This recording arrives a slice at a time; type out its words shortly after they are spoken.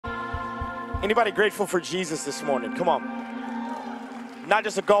Anybody grateful for Jesus this morning? Come on. Not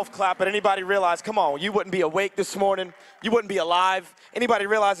just a golf clap, but anybody realize, come on, you wouldn't be awake this morning. You wouldn't be alive. Anybody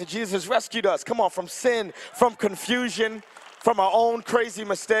realize that Jesus has rescued us? Come on, from sin, from confusion, from our own crazy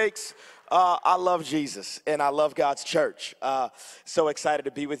mistakes. I love Jesus, and I love God's church. So excited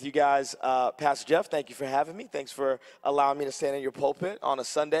to be with you guys. Pastor Jeff, thank you for having me. Thanks for allowing me to stand in your pulpit on a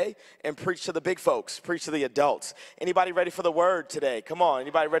Sunday and preach to the big folks, preach to the adults. Anybody ready for the word today? Come on,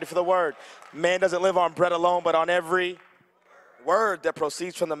 anybody ready for the word? Man doesn't live on bread alone, but on every word that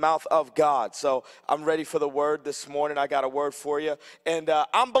proceeds from the mouth of God. So I'm ready for the word this morning. I got a word for you. And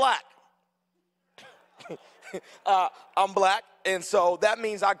I'm black. I'm black. And so that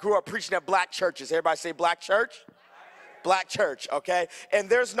means I grew up preaching at black churches. Everybody say black church? Black church, okay? And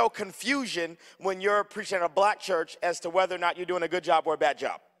there's no confusion when you're preaching at a black church as to whether or not you're doing a good job or a bad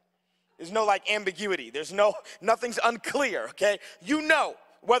job. There's no like ambiguity. Nothing's unclear, okay? You know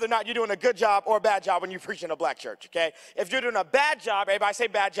whether or not you're doing a good job or a bad job when you're preaching in a black church, okay? If you're doing a bad job, everybody say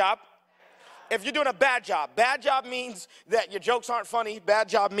bad job. If you're doing a bad job means that your jokes aren't funny. Bad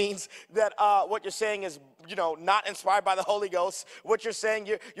job means that what you're saying is, not inspired by the Holy Ghost. What you're saying,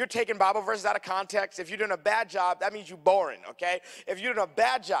 you're taking Bible verses out of context. If you're doing a bad job, that means you're boring, okay? If you're doing a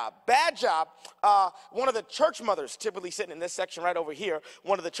bad job, one of the church mothers, typically sitting in this section right over here,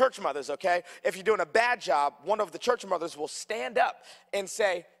 one of the church mothers, okay? If you're doing a bad job, one of the church mothers will stand up and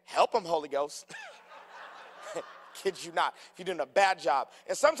say, help them, Holy Ghost. Kid you not, if you're doing a bad job.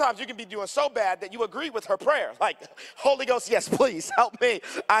 And sometimes you can be doing so bad that you agree with her prayer. Like, Holy Ghost, yes, please help me.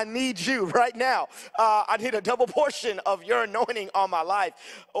 I need you right now. I need a double portion of your anointing on my life.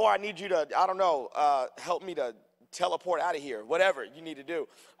 Or I need you to, help me to teleport out of here. Whatever you need to do.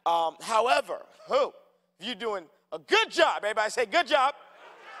 However, if you're doing a good job, everybody say good job.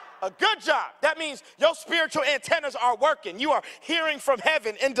 A good job. That means your spiritual antennas are working. You are hearing from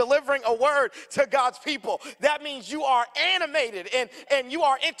heaven and delivering a word to God's people. That means you are animated and you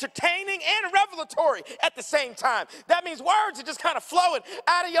are entertaining and revelatory at the same time. That means words are just kind of flowing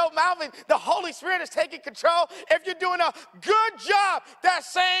out of your mouth and the Holy Spirit is taking control. If you're doing a good job, that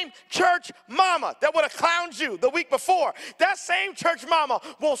same church mama that would have clowned you the week before, that same church mama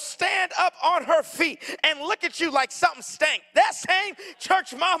will stand up on her feet and look at you like something stank. That same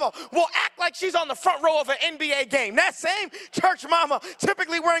church mama will act like she's on the front row of an NBA game. That same church mama,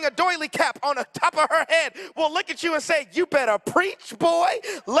 typically wearing a doily cap on the top of her head, will look at you and say, you better preach, boy.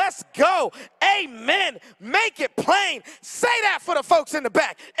 Let's go. Amen. Make it plain. Say that for the folks in the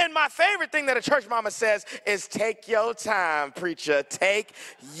back. And my favorite thing that a church mama says is take your time, preacher. Take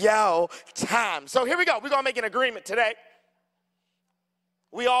your time. So here we go. We're going to make an agreement today.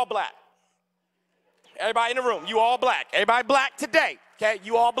 We all black. Everybody in the room, you all black. Everybody black today. Okay,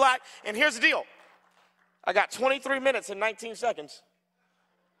 you all black. And here's the deal. I got 23 minutes and 19 seconds.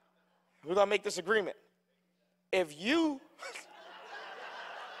 We're going to make this agreement. If you,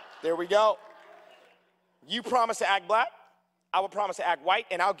 there we go. You promise to act black, I will promise to act white,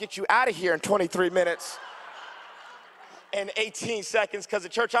 and I'll get you out of here in 23 minutes and 18 seconds, because the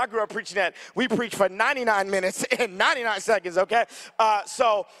church I grew up preaching at, we preach for 99 minutes and 99 seconds, okay?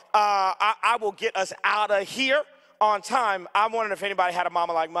 I will get us out of here on time. I'm wondering if anybody had a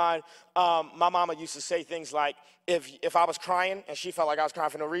mama like mine. My mama used to say things like, if I was crying and she felt like I was crying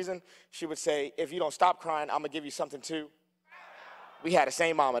for no reason, she would say, if you don't stop crying, I'm gonna give you something too. We had the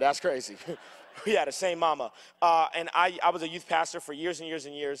same mama. That's crazy. We had the same mama. And I was a youth pastor for years and years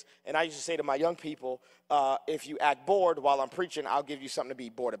and years, and I used to say to my young people, if you act bored while I'm preaching, I'll give you something to be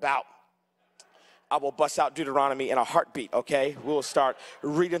bored about. I will bust out Deuteronomy in a heartbeat, okay? We'll start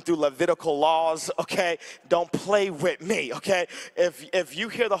reading through Levitical laws, okay? Don't play with me, okay? If you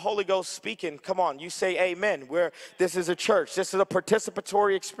hear the Holy Ghost speaking, come on, you say amen. This is a church. This is a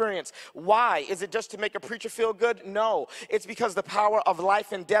participatory experience. Why? Is it just to make a preacher feel good? No. It's because the power of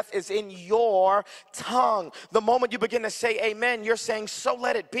life and death is in your tongue. The moment you begin to say amen, you're saying, so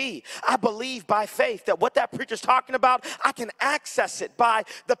let it be. I believe by faith that what that preacher's talking about, I can access it by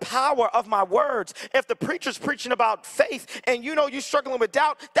the power of my words. If the preacher's preaching about faith and you know you're struggling with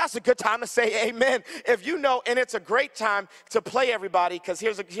doubt, that's a good time to say amen. If you know, and it's a great time to play everybody, because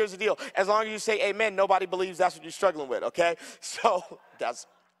here's the deal. As long as you say amen, nobody believes that's what you're struggling with, okay? So that's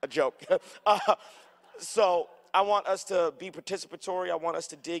a joke. So I want us to be participatory. I want us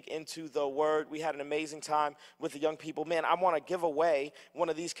to dig into the word. We had an amazing time with the young people. Man, I want to give away one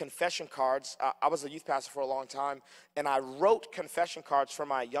of these confession cards. I was a youth pastor for a long time, and I wrote confession cards for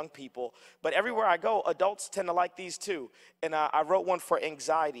my young people. But everywhere I go, adults tend to like these too. And I wrote one for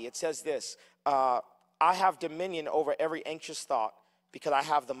anxiety. It says this, I have dominion over every anxious thought because I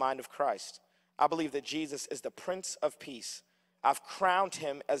have the mind of Christ. I believe that Jesus is the Prince of Peace. I've crowned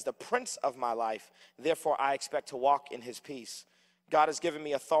him as the prince of my life. Therefore, I expect to walk in his peace. God has given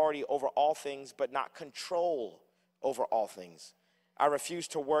me authority over all things, but not control over all things. I refuse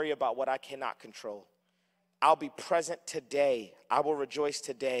to worry about what I cannot control. I'll be present today. I will rejoice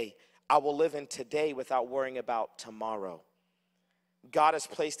today. I will live in today without worrying about tomorrow. God has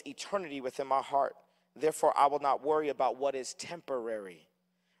placed eternity within my heart. Therefore, I will not worry about what is temporary.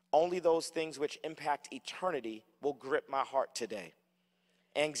 Only those things which impact eternity will grip my heart today.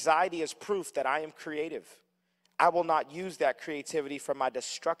 Anxiety is proof that I am creative. I will not use that creativity for my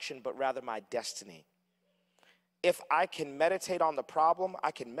destruction, but rather my destiny. If I can meditate on the problem,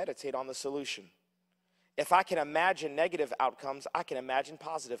 I can meditate on the solution. If I can imagine negative outcomes, I can imagine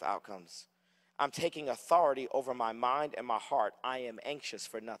positive outcomes. I'm taking authority over my mind and my heart. I am anxious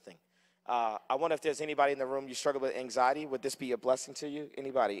for nothing. I wonder if there's anybody in the room, you struggle with anxiety. Would this be a blessing to you?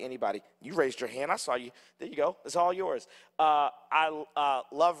 Anybody? You raised your hand. I saw you. There you go. It's all yours. I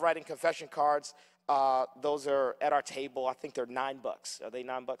love writing confession cards. Those are at our table. I think they're $9. Are they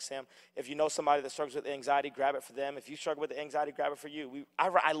 $9, Sam? If you know somebody that struggles with anxiety, grab it for them. If you struggle with anxiety, grab it for you.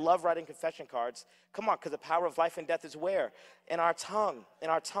 I love writing confession cards. Come on, because the power of life and death is where? In our tongue. In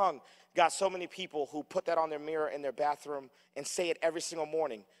our tongue. Got so many people who put that on their mirror in their bathroom and say it every single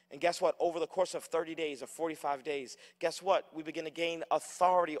morning. And guess what? Over the course of 30 days or 45 days, guess what? We begin to gain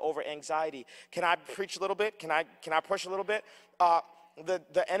authority over anxiety. Can I preach a little bit? Can I push a little bit?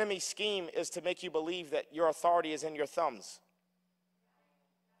 The enemy's scheme is to make you believe that your authority is in your thumbs.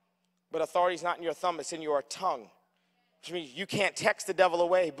 But authority is not in your thumb, it's in your tongue. Which means you can't text the devil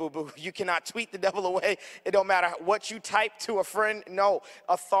away, boo-boo. You cannot tweet the devil away. It don't matter what you type to a friend. No,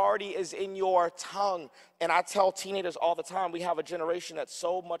 authority is in your tongue. And I tell teenagers all the time, we have a generation that's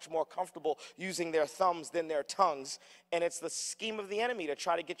so much more comfortable using their thumbs than their tongues. And it's the scheme of the enemy to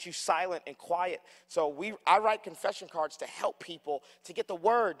try to get you silent and quiet. So I write confession cards to help people to get the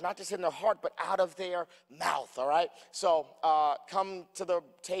word, not just in their heart, but out of their mouth, all right? So come to the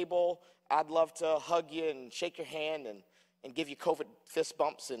table. I'd love to hug you and shake your hand and give you COVID fist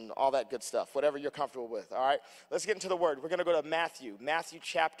bumps and all that good stuff, whatever you're comfortable with, all right? Let's get into the word. We're going to go to Matthew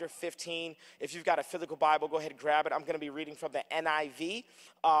chapter 15. If you've got a physical Bible, go ahead and grab it. I'm going to be reading from the NIV,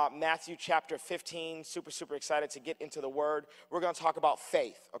 Matthew chapter 15. Super, super excited to get into the word. We're going to talk about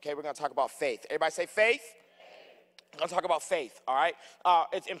faith, okay? We're going to talk about faith. Everybody say faith. I'm going to talk about faith, all right?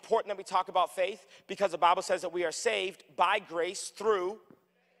 It's important that we talk about faith because the Bible says that we are saved by grace through,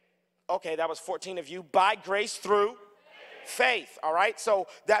 okay, that was 14 of you, by grace through faith, all right? So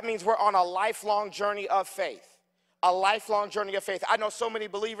that means we're on a lifelong journey of faith. A lifelong journey of faith. I know so many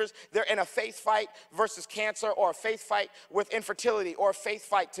believers, they're in a faith fight versus cancer, or a faith fight with infertility, or a faith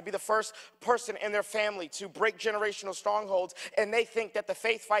fight to be the first person in their family to break generational strongholds, and they think that the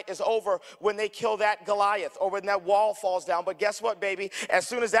faith fight is over when they kill that Goliath or when that wall falls down. But guess what, baby? As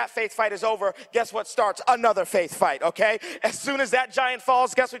soon as that faith fight is over, guess what starts? Another faith fight, okay? As soon as that giant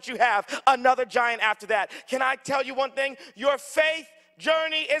falls, guess what you have? Another giant after that. Can I tell you one thing? Your faith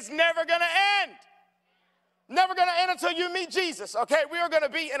journey is never gonna end. Never going to end until you meet Jesus, okay? We are going to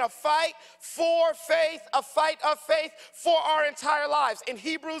be in a fight for faith, a fight of faith for our entire lives. In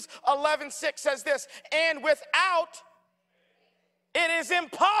Hebrews 11:6 says this, and without, it is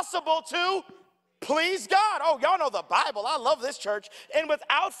impossible to please God. Oh, y'all know the Bible. I love this church. And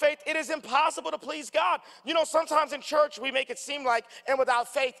without faith, it is impossible to please God. You know, sometimes in church, we make it seem like, and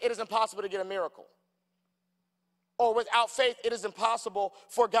without faith, it is impossible to get a miracle. Or without faith, it is impossible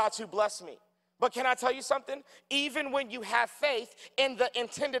for God to bless me. But can I tell you something? Even when you have faith and the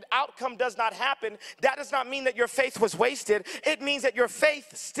intended outcome does not happen, that does not mean that your faith was wasted. It means that your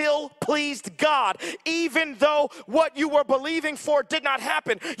faith still pleased God, even though what you were believing for did not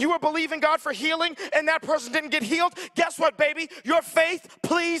happen. You were believing God for healing and that person didn't get healed. Guess what, baby? Your faith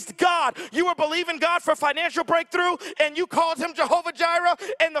pleased God. You were believing God for financial breakthrough and you called him Jehovah Jireh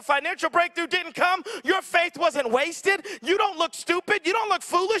and the financial breakthrough didn't come. Your faith wasn't wasted. You don't look stupid. You don't look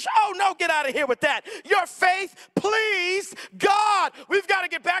foolish. Oh, no, get out of here with that. Your faith pleased God. We've got to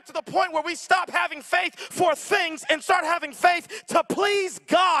get back to the point where we stop having faith for things and start having faith to please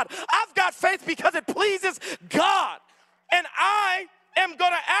God. I've got faith because it pleases God. And I am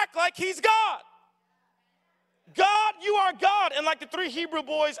going to act like he's God. God, you are God. And like the three Hebrew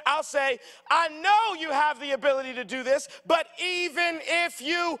boys, I'll say, I know you have the ability to do this, but even if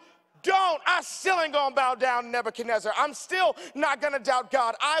you don't, I still ain't gonna bow down to Nebuchadnezzar. I'm still not gonna doubt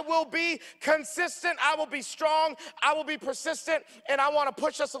God. I will be consistent, I will be strong, I will be persistent, and I wanna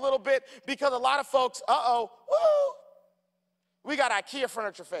push us a little bit because a lot of folks, we got IKEA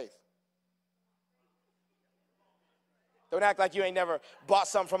furniture faith. Don't act like you ain't never bought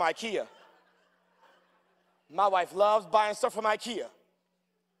something from IKEA. My wife loves buying stuff from IKEA.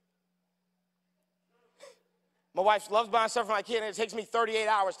 My wife loves buying stuff from IKEA, and it takes me 38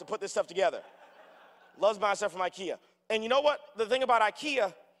 hours to put this stuff together. Loves buying stuff from IKEA. And you know what? The thing about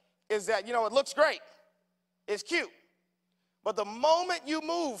IKEA is that, you know, it looks great. It's cute. But the moment you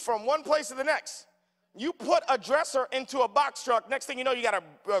move from one place to the next, you put a dresser into a box truck, next thing you know, you got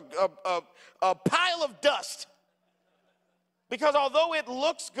a pile of dust. Because although it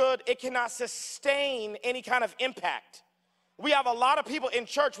looks good, it cannot sustain any kind of impact. We have a lot of people in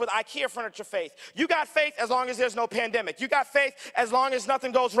church with IKEA furniture faith. You got faith as long as there's no pandemic. You got faith as long as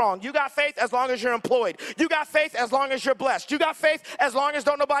nothing goes wrong. You got faith as long as you're employed. You got faith as long as you're blessed. You got faith as long as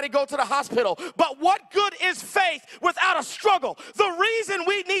don't nobody go to the hospital. But what good is faith without a struggle? The reason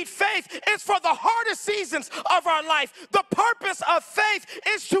we need faith is for the hardest seasons of our life. The purpose of faith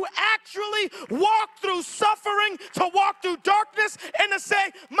is to actually walk through suffering, to walk through darkness, and to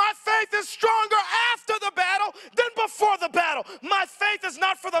say, my faith is stronger after the battle than before the battle. My faith is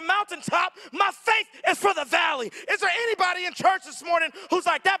not for the mountaintop. My faith is for the valley. Is there anybody in church this morning who's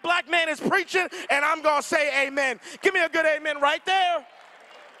like, that black man is preaching, and I'm going to say amen? Give me a good amen right there.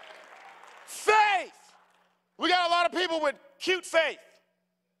 Faith. We got a lot of people with cute faith.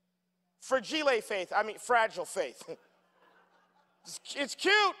 Fragile faith. I mean, fragile faith. It's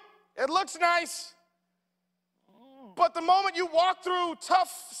cute. It looks nice. But the moment you walk through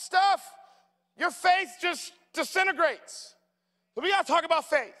tough stuff, your faith just disintegrates. But we got to talk about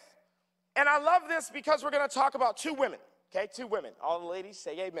faith. And I love this because we're going to talk about two women, okay? Two women. All the ladies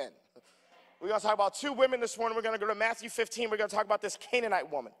say amen. We're going to talk about two women this morning. We're going to go to Matthew 15. We're going to talk about this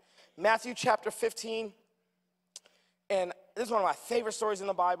Canaanite woman. Matthew chapter 15. And this is one of my favorite stories in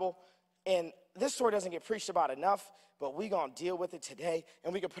the Bible. And this story doesn't get preached about enough, but we're going to deal with it today.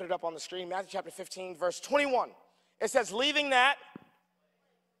 And we can put it up on the screen. Matthew chapter 15, verse 21. It says, leaving that.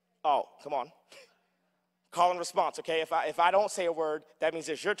 Oh, come on. Call and response, okay? If I don't say a word, that means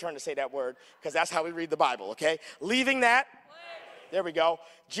it's your turn to say that word, because that's how we read the Bible, okay? Leaving that, there we go.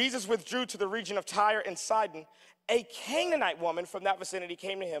 Jesus withdrew to the region of Tyre and Sidon. A Canaanite woman from that vicinity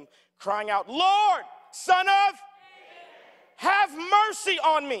came to him, crying out, Lord, son of, have mercy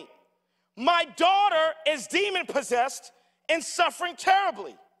on me. My daughter is demon-possessed and suffering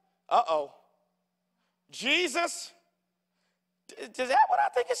terribly. Uh-oh. Jesus, is that what I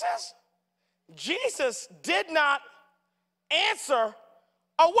think it says? Jesus did not answer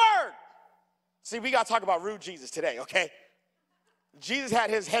a word. See, we got to talk about rude Jesus today, okay? Jesus had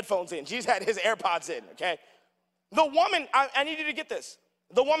his headphones in. Jesus had his AirPods in, okay? The woman, I need you to get this.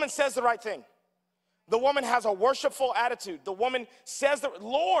 The woman says the right thing. The woman has a worshipful attitude. The woman says,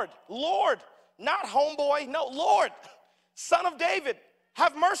 Lord, Lord, not homeboy, no, Lord, son of David,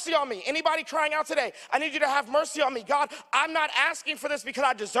 have mercy on me. Anybody crying out today? I need you to have mercy on me. God, I'm not asking for this because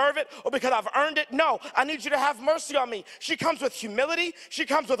I deserve it or because I've earned it. No, I need you to have mercy on me. She comes with humility. She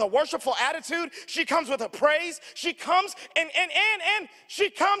comes with a worshipful attitude. She comes with a praise. She comes and she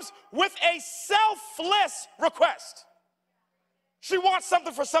comes with a selfless request. She wants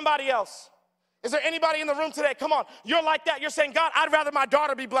something for somebody else. Is there anybody in the room today? Come on, you're like that. You're saying, God, I'd rather my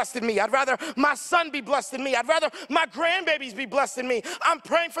daughter be blessed than me. I'd rather my son be blessed than me. I'd rather my grandbabies be blessed than me. I'm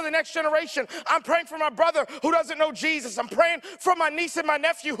praying for the next generation. I'm praying for my brother who doesn't know Jesus. I'm praying for my niece and my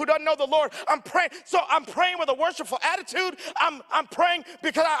nephew who doesn't know the Lord. I'm praying. So I'm praying with a worshipful attitude. I'm praying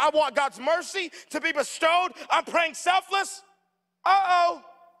because I want God's mercy to be bestowed. I'm praying selfless. Uh-oh.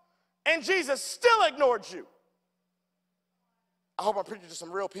 And Jesus still ignored you. I hope I'm preaching to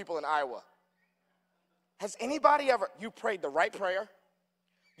some real people in Iowa. Has anybody ever, you prayed the right prayer,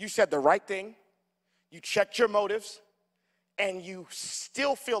 you said the right thing, you checked your motives, and you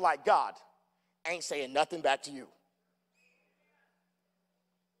still feel like God ain't saying nothing back to you?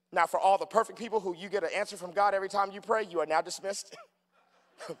 Now, for all the perfect people who you get an answer from God every time you pray, you are now dismissed.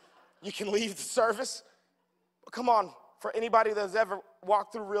 You can leave the service. But come on, for anybody that's ever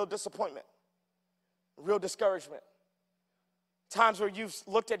walked through real disappointment, real discouragement, times where you've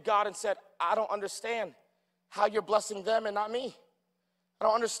looked at God and said, I don't understand how you're blessing them and not me. I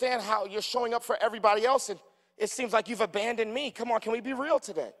don't understand how you're showing up for everybody else and it seems like you've abandoned me. Come on, can we be real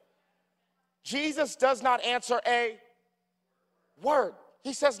today? Jesus does not answer a word.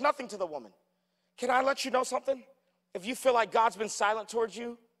 He says nothing to the woman. Can I let you know something? If you feel like God's been silent towards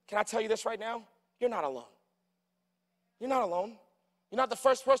you, can I tell you this right now? You're not alone. You're not alone. You're not the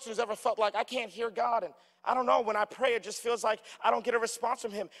first person who's ever felt like I can't hear God and I don't know, when I pray it just feels like I don't get a response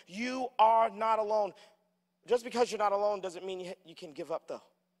from him. You are not alone. Just because you're not alone doesn't mean you can give up, though.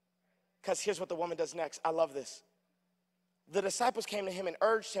 Because here's what the woman does next. I love this. The disciples came to him and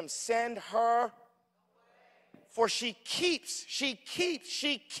urged him, send her, for she keeps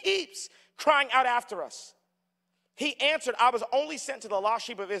crying out after us. He answered, I was only sent to the lost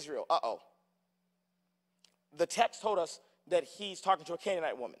sheep of Israel. Uh-oh. The text told us that he's talking to a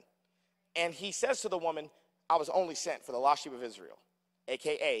Canaanite woman. And he says to the woman, I was only sent for the lost sheep of Israel.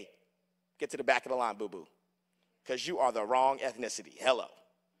 AKA, get to the back of the line, boo-boo. Because you are the wrong ethnicity. Hello.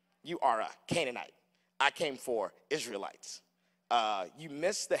 You are a Canaanite. I came for Israelites. You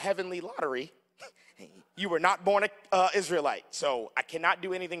missed the heavenly lottery. You were not born an Israelite, so I cannot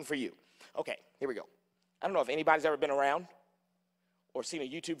do anything for you. Okay, here we go. I don't know if anybody's ever been around or seen a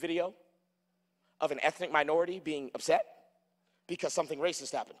YouTube video of an ethnic minority being upset because something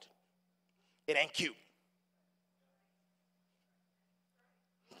racist happened. It ain't cute.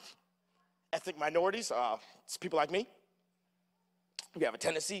 Ethnic minorities, it's people like me. We have a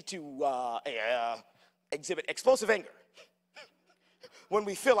tendency to exhibit explosive anger when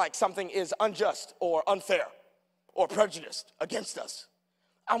we feel like something is unjust or unfair or prejudiced against us.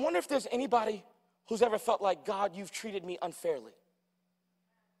 I wonder if there's anybody who's ever felt like, God, you've treated me unfairly.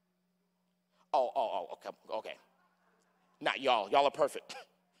 Okay. Not y'all. Y'all are perfect.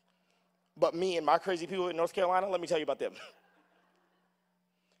 But me and my crazy people in North Carolina, let me tell you about them.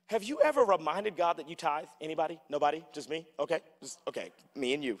 Have you ever reminded God that you tithe? Anybody? Nobody? Just me? Okay. Okay.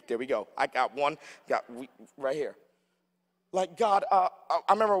 Me and you. There we go. I got one. Right here. Like, God, I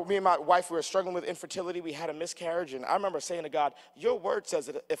remember me and my wife, we were struggling with infertility. We had a miscarriage. And I remember saying to God, your word says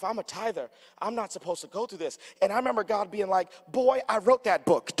that if I'm a tither, I'm not supposed to go through this. And I remember God being like, boy, I wrote that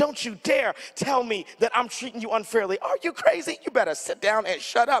book. Don't you dare tell me that I'm treating you unfairly. Are you crazy? You better sit down and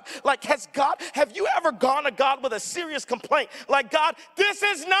shut up. Like, have you ever gone to God with a serious complaint? Like, God, this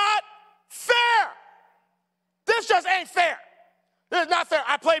is not fair. This just ain't fair. This is not fair.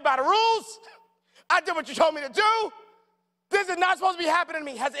 I played by the rules. I did what you told me to do. This is not supposed to be happening to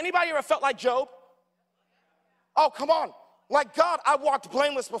me. Has anybody ever felt like Job? Oh, come on. Like, God, I walked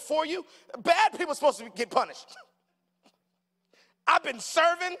blameless before you. Bad people are supposed to get punished. I've been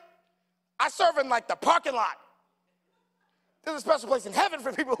serving. I serve in, like, the parking lot. There's a special place in heaven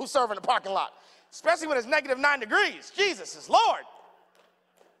for people who serve in the parking lot, especially when it's -9 degrees. Jesus is Lord.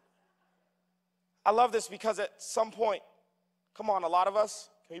 I love this because at some point, come on, a lot of us,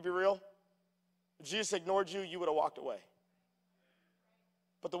 can we be real? If Jesus ignored you, you would have walked away.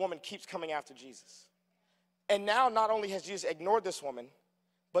 But the woman keeps coming after Jesus. And now not only has Jesus ignored this woman,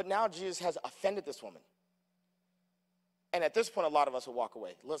 but now Jesus has offended this woman. And at this point, a lot of us will walk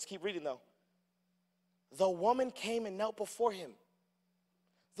away. Let's keep reading, though. The woman came and knelt before him.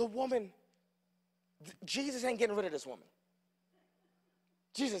 The woman, Jesus ain't getting rid of this woman.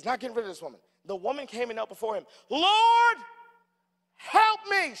 Jesus is not getting rid of this woman. The woman came and knelt before him. Lord, help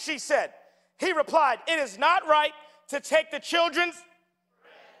me, she said. He replied, it is not right to take the children's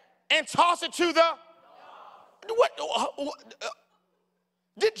and toss it to the,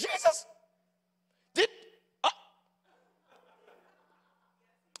 did Jesus,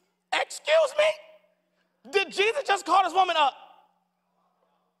 excuse me? Did Jesus just call this woman a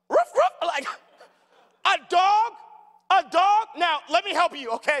ruff, like a dog? Now, let me help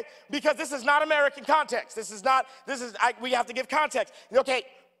you, okay? Because this is not American context. We have to give context. Okay,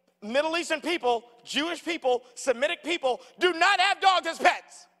 Middle Eastern people, Jewish people, Semitic people do not have dogs as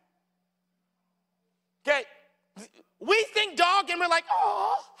pets. Okay, we think dog and we're like,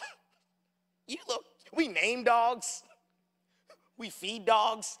 oh, you look, we name dogs. We feed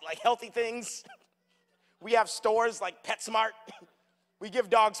dogs like healthy things. We have stores like PetSmart. We give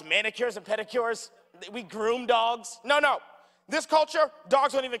dogs manicures and pedicures. We groom dogs. No. This culture,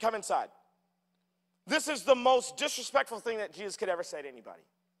 dogs don't even come inside. This is the most disrespectful thing that Jesus could ever say to anybody.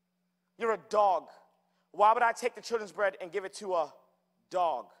 You're a dog. Why would I take the children's bread and give it to a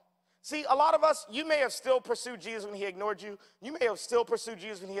dog? See, a lot of us, you may have still pursued Jesus when he ignored you. You may have still pursued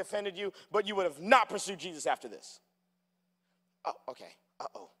Jesus when he offended you, but you would have not pursued Jesus after this. Oh, okay.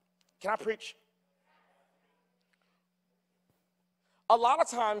 Uh-oh. Can I preach? A lot of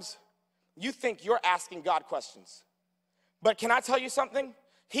times, you think you're asking God questions. But can I tell you something?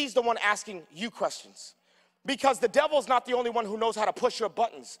 He's the one asking you questions. Because the devil's not the only one who knows how to push your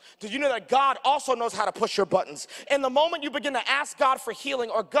buttons. Did you know that God also knows how to push your buttons? And the moment you begin to ask God for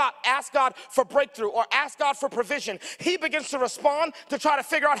healing or ask God for breakthrough or ask God for provision, he begins to respond to try to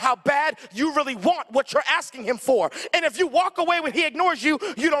figure out how bad you really want what you're asking him for. And if you walk away when he ignores you,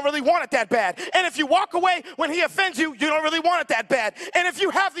 you don't really want it that bad. And if you walk away when he offends you, you don't really want it that bad. And if you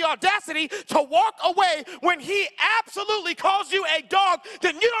have the audacity to walk away when he absolutely calls you a dog,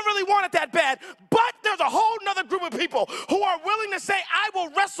 then you don't really want it that bad. But there's a whole whole nother group of people who are willing to say, I will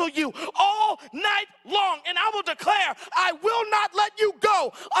wrestle you all night long, and I will declare, I will not let you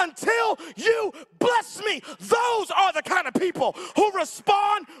go until you bless me. Those are the kind of people who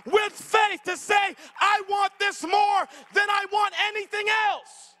respond with faith to say, I want this more than I want anything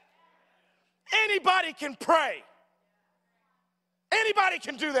else. Anybody can pray. Anybody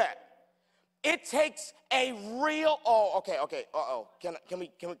can do that. It takes a real,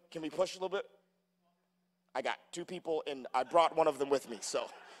 Can we push a little bit? I got two people and I brought one of them with me, so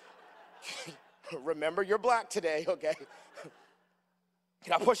remember you're black today, okay?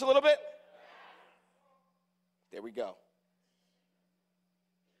 Can I push a little bit? There we go.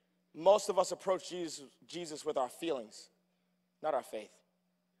 Most of us approach Jesus with our feelings, not our faith.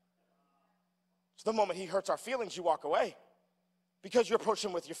 So the moment he hurts our feelings, you walk away because you approach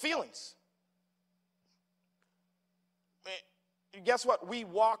him with your feelings. Guess what? We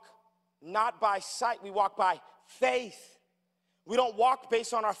walk not by sight, we walk by faith. We don't walk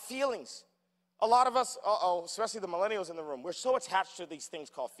based on our feelings. A lot of us, especially the millennials in the room, we're so attached to these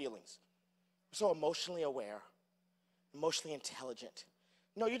things called feelings. We're so emotionally aware, emotionally intelligent.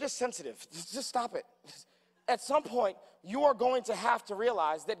 No, you're just sensitive. Just stop it. At some point, you are going to have to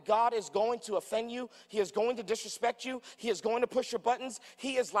realize that God is going to offend you. He is going to disrespect you. He is going to push your buttons.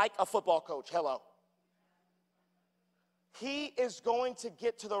 He is like a football coach. Hello. He is going to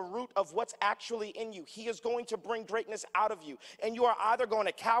get to the root of what's actually in you. He is going to bring greatness out of you. And you are either going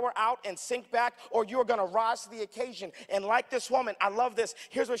to cower out and sink back, or you are going to rise to the occasion. And like this woman, I love this.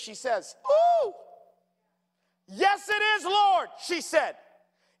 Here's what she says. Ooh! Yes, it is, Lord, she said.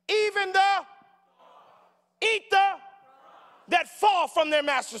 Even eat that fall from their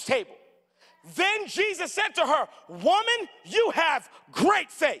master's table. Then Jesus said to her, woman, you have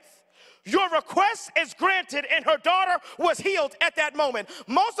great faith. Your request is granted, and her daughter was healed at that moment.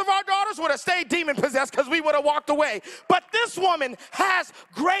 Most of our daughters would have stayed demon-possessed because we would have walked away. But this woman has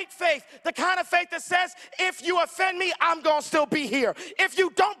great faith, the kind of faith that says, if you offend me, I'm going to still be here. If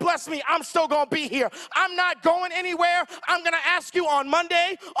you don't bless me, I'm still going to be here. I'm not going anywhere. I'm going to ask you on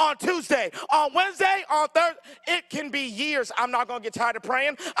Monday, on Tuesday, on Wednesday, on Thursday. It can be years. I'm not going to get tired of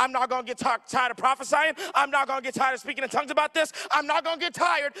praying. I'm not going to get tired of prophesying. I'm not going to get tired of speaking in tongues about this. I'm not going to get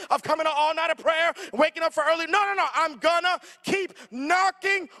tired of coming to all night of prayer, waking up for early. No. I'm gonna keep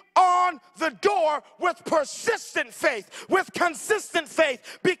knocking on the door with persistent faith, with consistent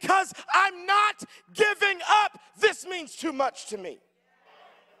faith, because I'm not giving up. This means too much to me.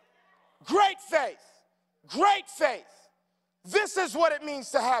 Great faith. Great faith. This is what it means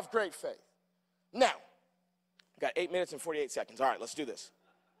to have great faith. Now, I've got 8 minutes and 48 seconds. All right, let's do this.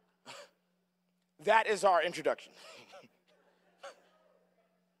 That is our introduction.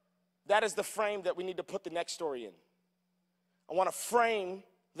 That is the frame that we need to put the next story in. I want to frame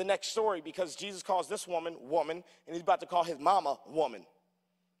the next story because Jesus calls this woman, and he's about to call his mama, woman.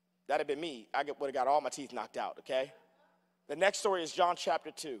 That'd have been me. I would have got all my teeth knocked out, okay? The next story is John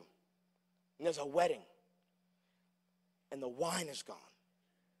chapter 2. And there's a wedding. And the wine is gone.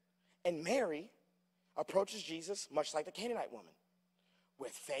 And Mary approaches Jesus, much like the Canaanite woman,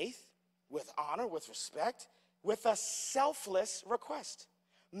 with faith, with honor, with respect, with a selfless request.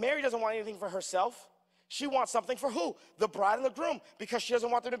 Mary doesn't want anything for herself. She wants something for who? The bride and the groom, because she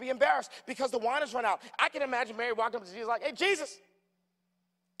doesn't want them to be embarrassed because the wine has run out. I can imagine Mary walking up to Jesus like, hey, Jesus,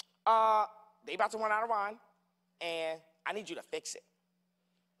 they about to run out of wine, and I need you to fix it.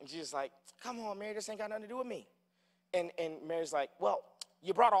 And Jesus is like, come on, Mary, this ain't got nothing to do with me. And Mary's like, well,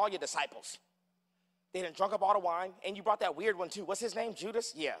 you brought all your disciples. They done drunk up all the wine, and you brought that weird one too. What's his name,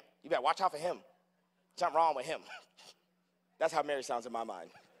 Judas? Yeah, you better watch out for him. Something wrong with him. That's how Mary sounds in my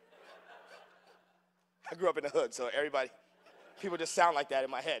mind. I grew up in the hood, so people just sound like that in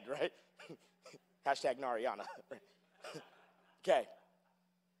my head, right? Hashtag Nariana. Okay.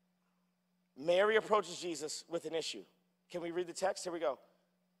 Mary approaches Jesus with an issue. Can we read the text? Here we go.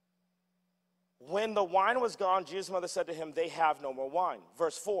 When the wine was gone, Jesus' mother said to him, they have no more wine.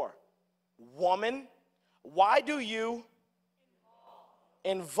 Verse 4, woman, why do you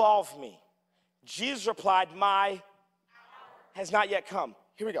involve me? Jesus replied, my has not yet come.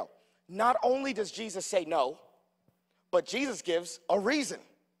 Here we go. Not only does Jesus say no, but Jesus gives a reason.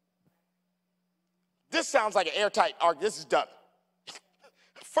 This sounds like an airtight argument. This is done.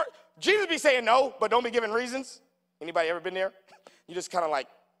 Jesus be saying no, but don't be giving reasons. Anybody ever been there? You just kind of like,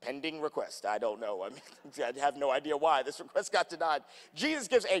 pending request. I don't know. I mean, I have no idea why this request got denied. Jesus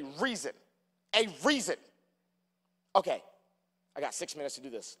gives a reason. A reason. Okay, I got 6 minutes to do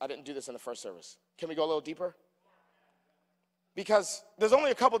this. I didn't do this in the first service. Can we go a little deeper? Because there's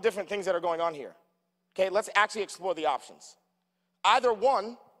only a couple different things that are going on here. Okay, let's actually explore the options. Either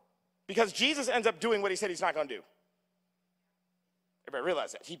one, Because Jesus ends up doing what he said he's not going to do. Everybody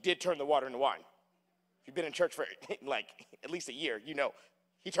realize that. He did turn the water into wine. If you've been in church for like at least a year, you know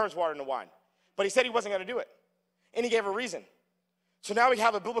he turns water into wine. But he said he wasn't going to do it. And he gave a reason. So now we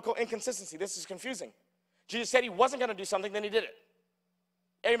have a biblical inconsistency. This is confusing. Jesus said he wasn't going to do something, then he did it.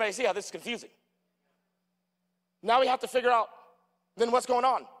 Everybody see how this is confusing? Now we have to figure out, then what's going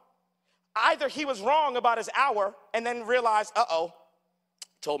on? Either he was wrong about his hour and then realized,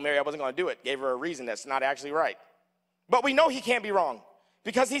 told Mary I wasn't going to do it, gave her a reason that's not actually right. But we know he can't be wrong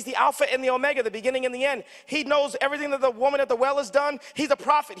because he's the Alpha and the Omega, the beginning and the end. He knows everything that the woman at the well has done. He's a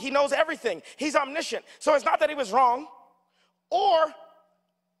prophet. He knows everything. He's omniscient. So it's not that he was wrong or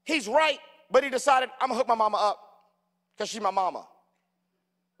he's right, but he decided, I'm going to hook my mama up because she's my mama.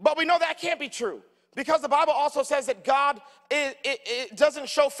 But we know that can't be true because the Bible also says that God it doesn't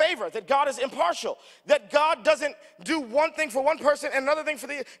show favor, that God is impartial, that God doesn't do one thing for one person and another thing for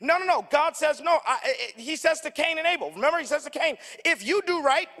the No. God says no. He says to Cain and Abel. Remember, he says to Cain, if you do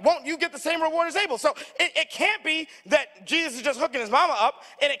right, won't you get the same reward as Abel? So it can't be that Jesus is just hooking his mama up,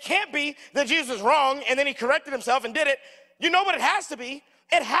 and it can't be that Jesus was wrong and then he corrected himself and did it. You know what it has to be?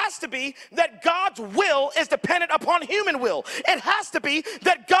 It has to be that God's will is dependent upon human will. It has to be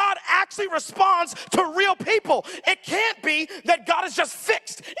that God actually responds to real people. It can't be that God is just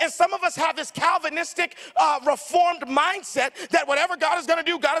fixed. And some of us have this Calvinistic, reformed mindset that whatever God is going to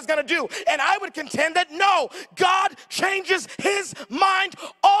do, God is going to do. And I would contend that no, God changes his mind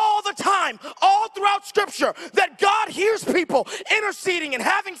all the time, all throughout Scripture, that God hears people interceding and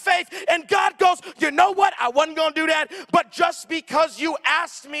having faith, and God goes, you know what? I wasn't going to do that, but just because you asked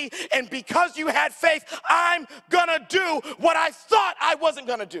me and because you had faith, I'm gonna do what I thought I wasn't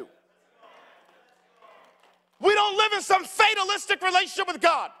gonna do. We don't live in some fatalistic relationship with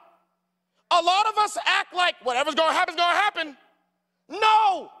God. A lot of us act like whatever's gonna happen is gonna happen.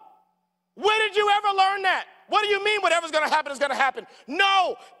 No. Where did you ever learn that? What do you mean whatever's gonna happen is gonna happen?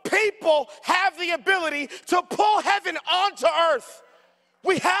 No. People have the ability to pull heaven onto earth.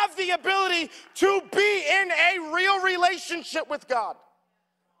 We have the ability to be in a real relationship with God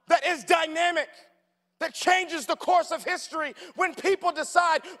that is dynamic, that changes the course of history when people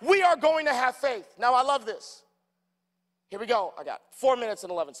decide we are going to have faith. Now, I love this. Here we go. I got 4 minutes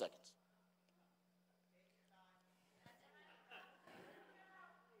and 11 seconds.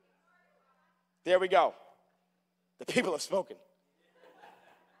 There we go. The people have spoken.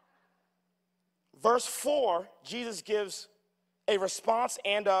 Verse 4, Jesus gives a response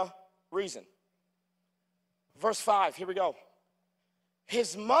and a reason. Verse 5, here we go.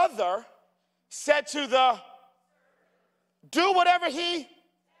 His mother said to the, do whatever he,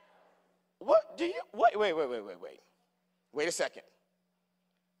 what do you, wait a second.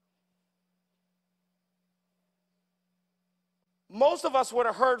 Most of us would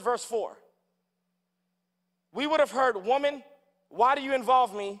have heard verse 4. We would have heard, woman, why do you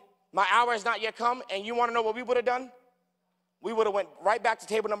involve me? My hour has not yet come. And you want to know what we would have done? We would have went right back to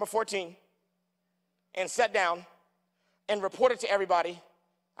table number 14 and sat down and reported to everybody,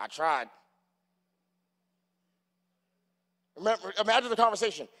 I tried. Remember, imagine the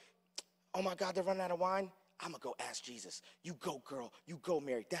conversation. Oh my God, they're running out of wine. I'm gonna go ask Jesus. You go, girl. You go,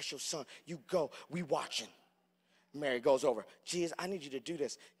 Mary. That's your son. You go. We watching. Mary goes over. Jesus, I need you to do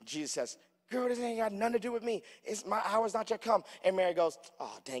this. Jesus says, girl, this ain't got nothing to do with me. It's my hour's not yet come. And Mary goes,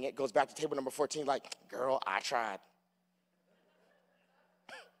 oh, dang it. Goes back to table number 14 like, girl, I tried.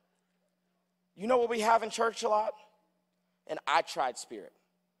 You know what we have in church a lot? An I tried spirit.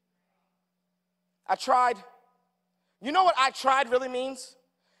 I tried. You know what I tried really means?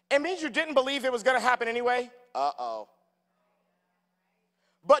 It means you didn't believe it was going to happen anyway. Uh-oh.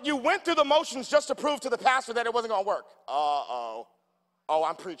 But you went through the motions just to prove to the pastor that it wasn't going to work. Uh-oh. Oh,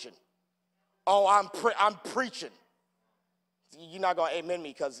 I'm preaching. Oh, I'm preaching. You're not going to amen me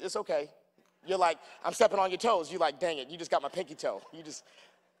because it's okay. You're like, I'm stepping on your toes. You're like, dang it, you just got my pinky toe.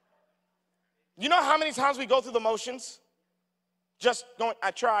 You know how many times we go through the motions? Just going,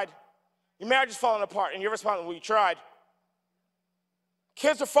 I tried. Your marriage is falling apart, and you're responding, we tried.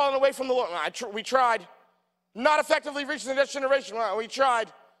 Kids are falling away from the Lord. We tried. Not effectively reaching the next generation. We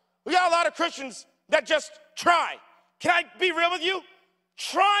tried. We got a lot of Christians that just try. Can I be real with you?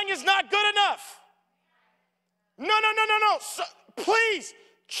 Trying is not good enough. No. So, please,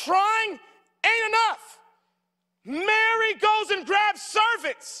 trying ain't enough. Mary goes and grabs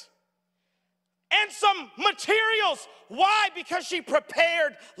servants and some materials. Why? Because she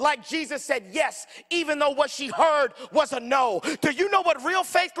prepared like Jesus said yes, even though what she heard was a no. Do you know what real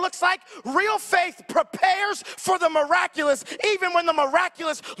faith looks like? Real faith prepares for the miraculous, even when the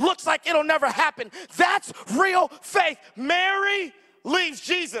miraculous looks like it'll never happen. That's real faith. Mary leaves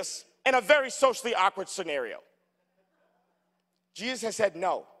Jesus in a very socially awkward scenario. Jesus has said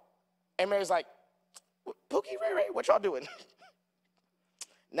no. And Mary's like, Pookie, Ray, what y'all doing?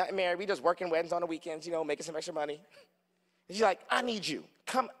 Nothing, Mary, we just working weddings on the weekends, making some extra money. And she's like, I need you.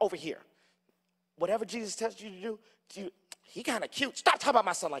 Come over here. Whatever Jesus tells you to do, he kind of cute. Stop talking about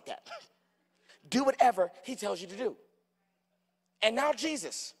my son like that. Do whatever he tells you to do. And now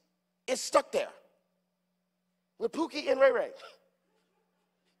Jesus is stuck there with Pookie and Ray,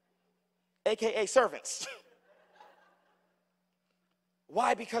 AKA servants.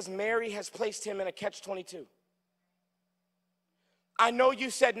 Why? Because Mary has placed him in a catch-22. I know you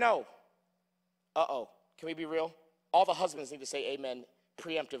said no. Uh-oh. Can we be real? All the husbands need to say amen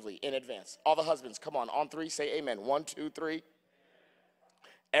preemptively in advance. All the husbands, come on 3, say amen. 1, 2, 3.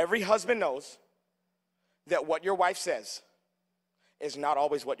 Every husband knows that what your wife says is not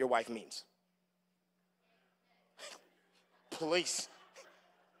always what your wife means. Please.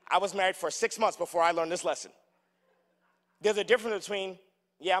 I was married for 6 months before I learned this lesson. There's a difference between,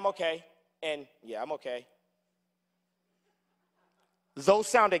 yeah, I'm okay, and yeah, I'm okay. Those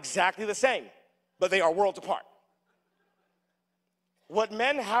sound exactly the same, but they are worlds apart. What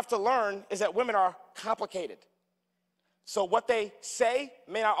men have to learn is that women are complicated. So what they say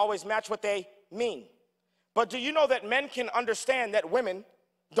may not always match what they mean. But do you know that men can understand that women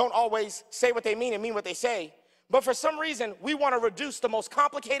don't always say what they mean and mean what they say? But for some reason, we want to reduce the most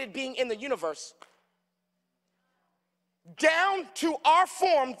complicated being in the universe down to our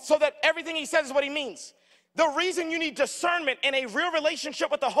form so that everything he says is what he means. The reason you need discernment in a real relationship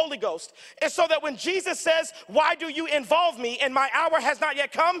with the Holy Ghost is so that when Jesus says, why do you involve me and my hour has not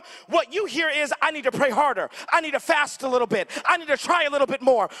yet come, what you hear is, I need to pray harder. I need to fast a little bit. I need to try a little bit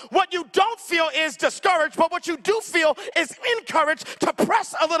more. What you don't feel is discouraged, but what you do feel is encouraged to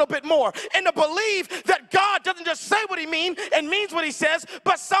press a little bit more and to believe that God doesn't just say what he means and means what he says,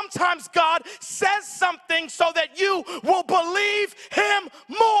 but sometimes God says something so that you will believe him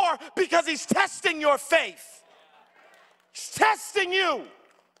more because he's testing your faith. He's testing you.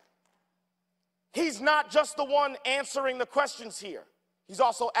 He's not just the one answering the questions here. He's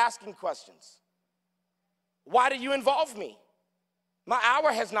also asking questions. Why do you involve me? My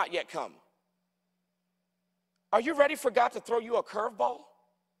hour has not yet come. Are you ready for God to throw you a curveball?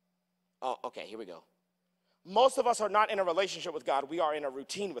 Oh, okay, here we go. Most of us are not in a relationship with God. We are in a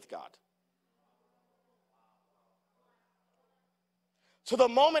routine with God. So the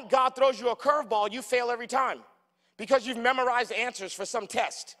moment God throws you a curveball, you fail every time. Because you've memorized answers for some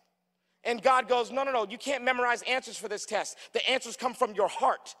test. And God goes, no, you can't memorize answers for this test. The answers come from your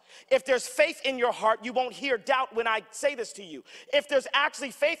heart. If there's faith in your heart, you won't hear doubt when I say this to you. If there's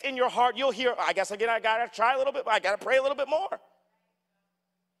actually faith in your heart, you'll hear, I guess again, I gotta try a little bit, I gotta pray a little bit more.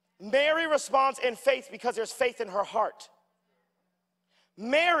 Mary responds in faith because there's faith in her heart.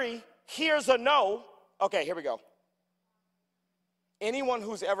 Mary hears a no. Okay, here we go. Anyone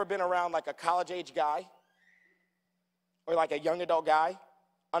who's ever been around like a college-age guy or like a young adult guy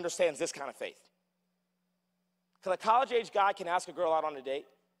understands this kind of faith. Because a college-age guy can ask a girl out on a date,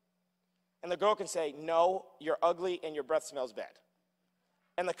 and the girl can say, no, you're ugly and your breath smells bad.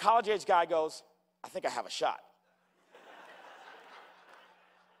 And the college-age guy goes, I think I have a shot.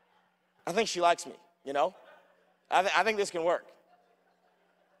 I think she likes me, you know? I think this can work.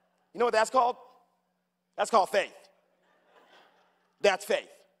 You know what that's called? That's called faith. That's faith.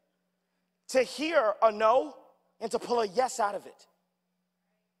 To hear a no and to pull a yes out of it.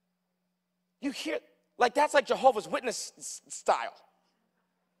 You hear, like that's like Jehovah's Witness style.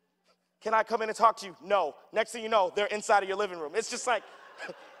 Can I come in and talk to you? No. Next thing you know, they're inside of your living room. It's just like,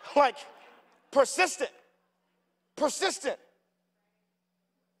 like persistent. Persistent.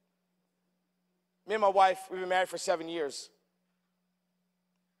 Me and my wife, we've been married for 7 years.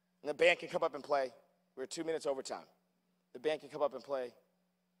 And the band can come up and play. We're 2 minutes overtime. The band can come up and play.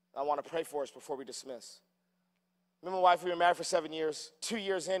 I want to pray for us before we dismiss. Me and my wife, we've been married for 7 years. 2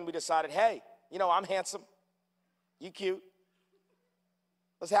 years in, we decided, hey, you know, I'm handsome. You cute.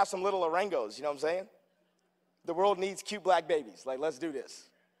 Let's have some little orangos, you know what I'm saying? The world needs cute black babies. Like, let's do this.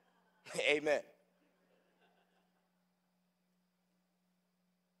 Amen.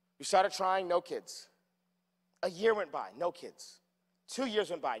 We started trying, no kids. A year went by, no kids. 2 years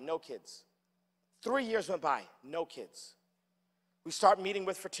went by, no kids. 3 years went by, no kids. We start meeting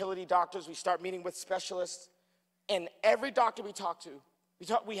with fertility doctors. We start meeting with specialists. And every doctor we talked to,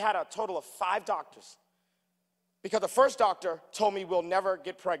 we had a total of 5 doctors. Because the first doctor told me we'll never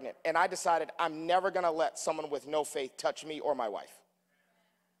get pregnant. And I decided I'm never going to let someone with no faith touch me or my wife.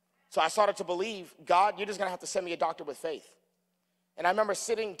 So I started to believe, God, you're just going to have to send me a doctor with faith. And I remember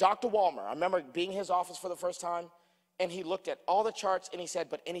sitting, Dr. Walmer, I remember being in his office for the first time. And he looked at all the charts and he said,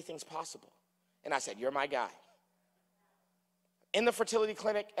 but anything's possible. And I said, you're my guy. In the fertility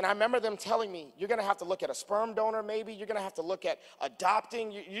clinic, and I remember them telling me, you're gonna have to look at a sperm donor maybe, you're gonna have to look at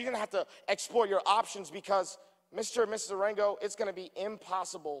adopting, you're gonna have to explore your options because Mr. and Mrs. Arango, it's gonna be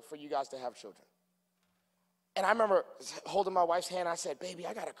impossible for you guys to have children. And I remember holding my wife's hand, I said, baby,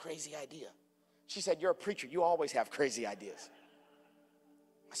 I got a crazy idea. She said, you're a preacher, you always have crazy ideas.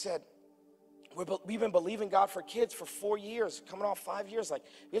 I said, we've been believing God for kids for 4 years, coming off 5 years. Like,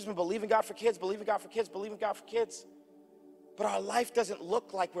 we've just been believing God for kids, believing God for kids, believing God for kids. But our life doesn't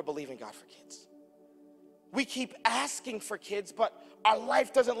look like we're believing God for kids. We keep asking for kids, but our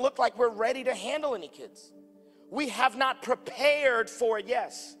life doesn't look like we're ready to handle any kids. We have not prepared for a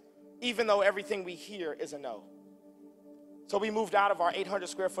yes, even though everything we hear is a no. So we moved out of our 800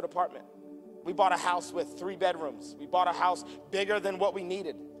 square foot apartment. We bought a house with 3 bedrooms. We bought a house bigger than what we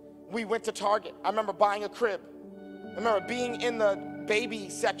needed. We went to Target. I remember buying a crib. I remember being in the baby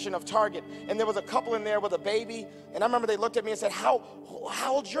section of Target, and there was a couple in there with a baby, and I remember they looked at me and said, how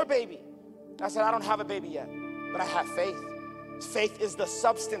old's your baby? And I said, I don't have a baby yet, but I have faith. Faith is the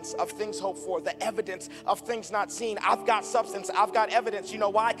substance of things hoped for, the evidence of things not seen. I've got substance, I've got evidence. You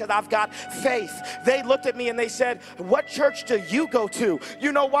know why? Because I've got faith. They looked at me and they said, what church do you go to?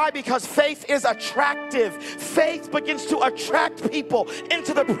 You know why? Because faith is attractive. Faith begins to attract people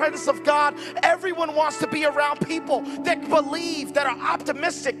into the presence of God. Everyone wants to be around people that believe, that are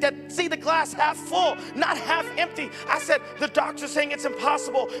optimistic, that see the glass half full, not half empty. I said, the doctor's saying it's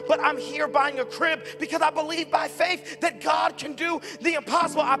impossible, but I'm here buying a crib because I believe by faith that God can do the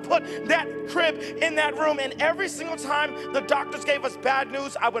impossible. I put that crib in that room, and every single time the doctors gave us bad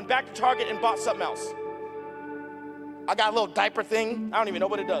news, I went back to Target and bought something else. I got a little diaper thing. I don't even know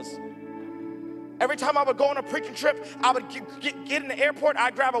what it does. Every time I would go on a preaching trip, I would get in the airport,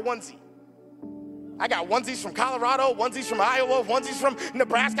 I'd grab a onesie. I got onesies from Colorado, onesies from Iowa, onesies from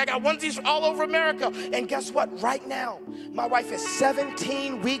Nebraska. I got onesies from all over America. And guess what? Right now, my wife is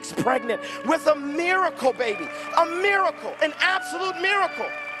 17 weeks pregnant with a miracle baby. A miracle, an absolute miracle.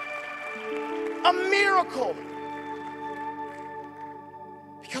 A miracle.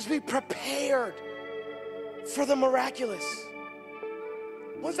 Because we prepared for the miraculous.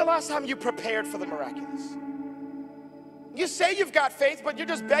 When's the last time you prepared for the miraculous? You say you've got faith, but you're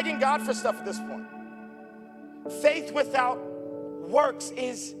just begging God for stuff at this point. Faith without works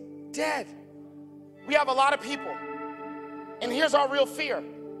is dead. We have a lot of people, and here's our real fear.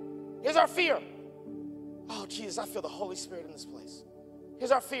 Here's our fear. Oh, Jesus, I feel the Holy Spirit in this place.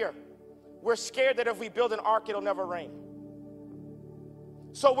 Here's our fear. We're scared that if we build an ark, it'll never rain.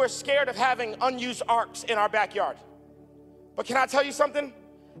 So we're scared of having unused arks in our backyard. But can I tell you something?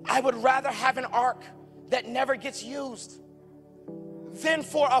 I would rather have an ark that never gets used than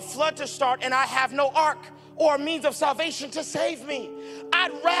for a flood to start and I have no ark or a means of salvation to save me.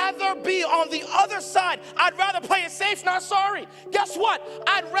 I'd rather be on the other side. I'd rather play it safe, not sorry. Guess what?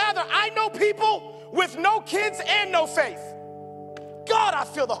 I know people with no kids and no faith. God, I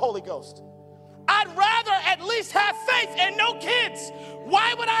feel the Holy Ghost. I'd rather at least have faith and no kids.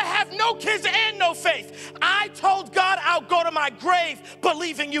 Why would I have no kids and no faith? I told God I'll go to my grave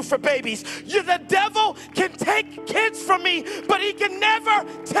believing you for babies. The devil can take kids from me, but he can never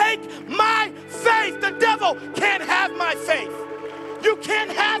take my faith. The devil can't have my faith. You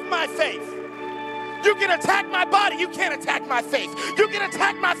can't have my faith. You can attack my body, you can't attack my faith. You can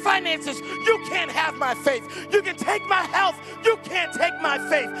attack my finances, you can't have my faith. You can take my health, you can't take my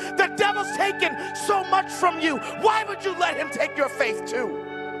faith. The devil's taken so much from you. Why would you let him take your faith too?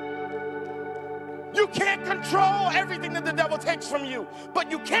 You can't control everything that the devil takes from you, but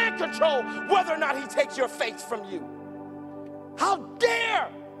you can control whether or not he takes your faith from you. How dare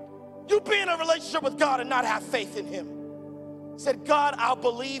you be in a relationship with God and not have faith in him? Said, God, I'll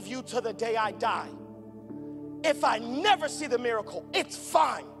believe you to the day I die. If I never see the miracle, it's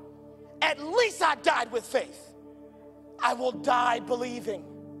fine. At least I died with faith. I will die believing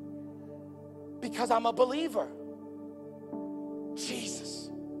because I'm a believer.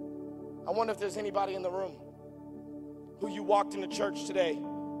 Jesus. I wonder if there's anybody in the room who you walked into church today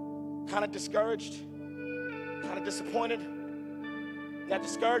kind of discouraged, kind of disappointed. That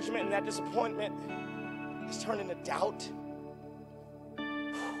discouragement and that disappointment has turned into doubt.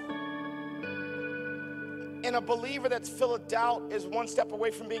 And a believer that's full of doubt is one step away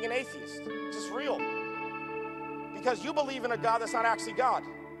from being an atheist. It's just real. Because you believe in a God that's not actually God.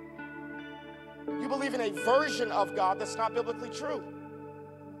 You believe in a version of God that's not biblically true.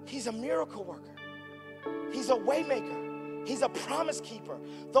 He's a miracle worker. He's a way maker. He's a promise keeper.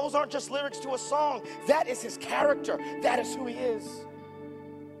 Those aren't just lyrics to a song. That is his character. That is who he is.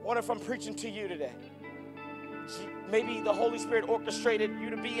 I wonder if I'm preaching to you today. Maybe the Holy Spirit orchestrated you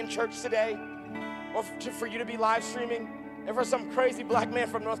to be in church today, or for you to be live streaming, and for some crazy black man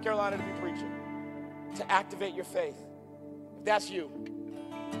from North Carolina to be preaching, to activate your faith. If that's you,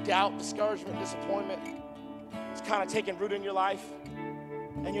 doubt, discouragement, disappointment, it's kind of taking root in your life,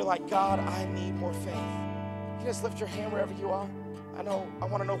 and you're like, God, I need more faith. You just lift your hand wherever you are. I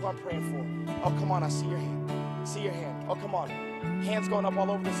want to know who I'm praying for. Oh, come on, I see your hand. See your hand. Oh, come on. Hands going up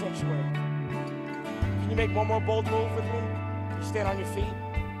all over the sanctuary. Can you make one more bold move with me? Can you stand on your feet?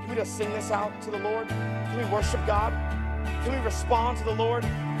 Can we just sing this out to the Lord? Can we worship God? Can we respond to the Lord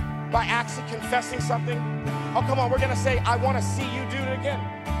by actually confessing something? Oh, come on, we're going to say, I want to see you do it again.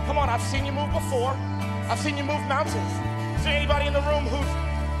 Come on, I've seen you move before. I've seen you move mountains. Is there anybody in the room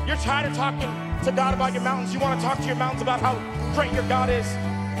you're tired of talking to God about your mountains? You want to talk to your mountains about how great your God is?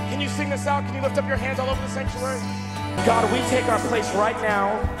 Can you sing this out? Can you lift up your hands all over the sanctuary? God, we take our place right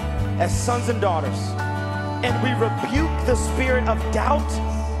now as sons and daughters, and we rebuke the spirit of doubt.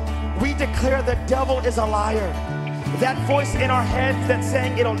 We declare the devil is a liar. That voice in our heads that's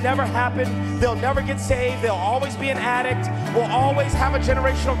saying it'll never happen, they'll never get saved, they'll always be an addict, we'll always have a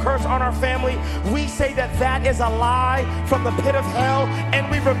generational curse on our family. We say that that is a lie from the pit of hell, and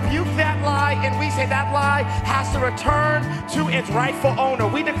we rebuke that lie, and we say that lie has to return to its rightful owner.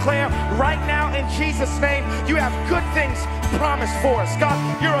 We declare right now in Jesus' name, you have good things promised for us. God,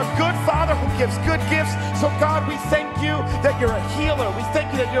 you're a good Father who gives good gifts. So God, we thank you that you're a healer. We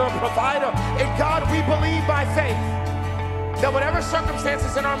thank you that you're a provider. And God, we believe by faith that whatever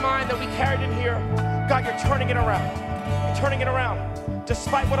circumstances in our mind that we carried in here, God, you're turning it around. You're turning it around.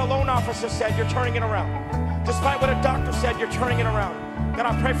 Despite what a loan officer said, you're turning it around. Despite what a doctor said, you're turning it around. God,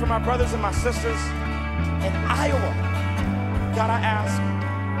 I pray for my brothers and my sisters in Iowa. God, I ask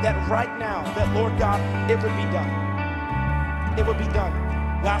that right now, that Lord God, it would be done. It would be done.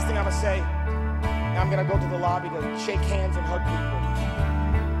 Last thing I'm gonna say, I'm gonna go to the lobby to shake hands and hug people.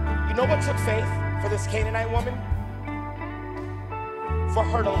 You know what took faith for this Canaanite woman? For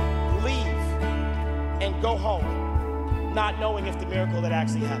her to leave and go home, not knowing if the miracle had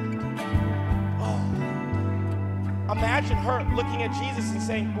actually happened. Oh. Imagine her looking at Jesus and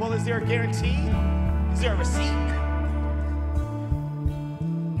saying, well, is there a guarantee? Is there a receipt?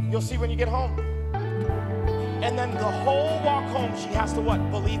 You'll see when you get home. And then the whole walk home, she has to what?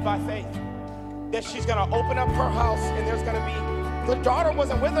 Believe by faith. That she's gonna open up her house and there's gonna be, the daughter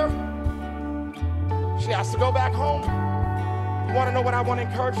wasn't with her. She has to go back home. You wanna know what I wanna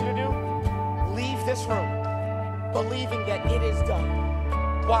encourage you to do? Leave this room believing that it is done.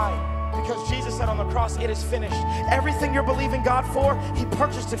 Why? Because Jesus said on the cross, it is finished. Everything you're believing God for, He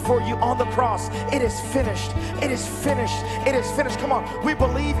purchased it for you on the cross. It is finished. It is finished. It is finished. Come on. We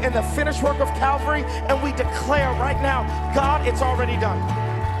believe in the finished work of Calvary, and we declare right now, God, it's already done.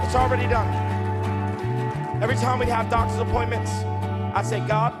 It's already done. Every time we have doctor's appointments, I say,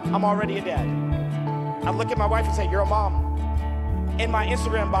 God, I'm already a dad. I look at my wife and say, you're a mom. In my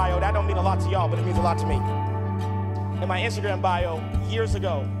Instagram bio, that don't mean a lot to y'all, but it means a lot to me. In my Instagram bio, years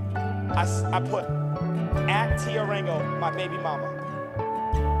ago, I put @Tiarango, my baby mama.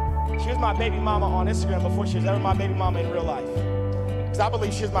 She was my baby mama on Instagram before she was ever my baby mama in real life. Because I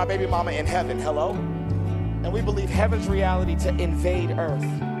believe she was my baby mama in heaven, hello? And we believe heaven's reality to invade earth.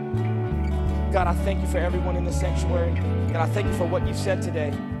 God, I thank you for everyone in the sanctuary. God, I thank you for what you've said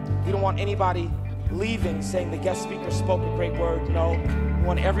today. We don't want anybody leaving saying the guest speaker spoke a great word. No, we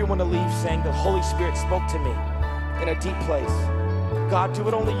want everyone to leave saying the Holy Spirit spoke to me in a deep place. God, do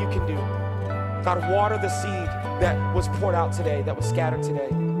what only you can do. God, water the seed that was poured out today, that was scattered today.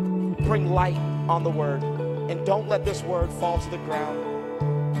 Bring light on the word, and don't let this word fall to the ground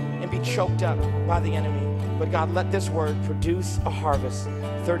and be choked up by the enemy. But God, let this word produce a harvest,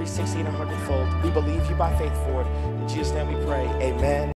 30, 60, and 100-fold. We believe you by faith for it. In Jesus' name we pray, amen.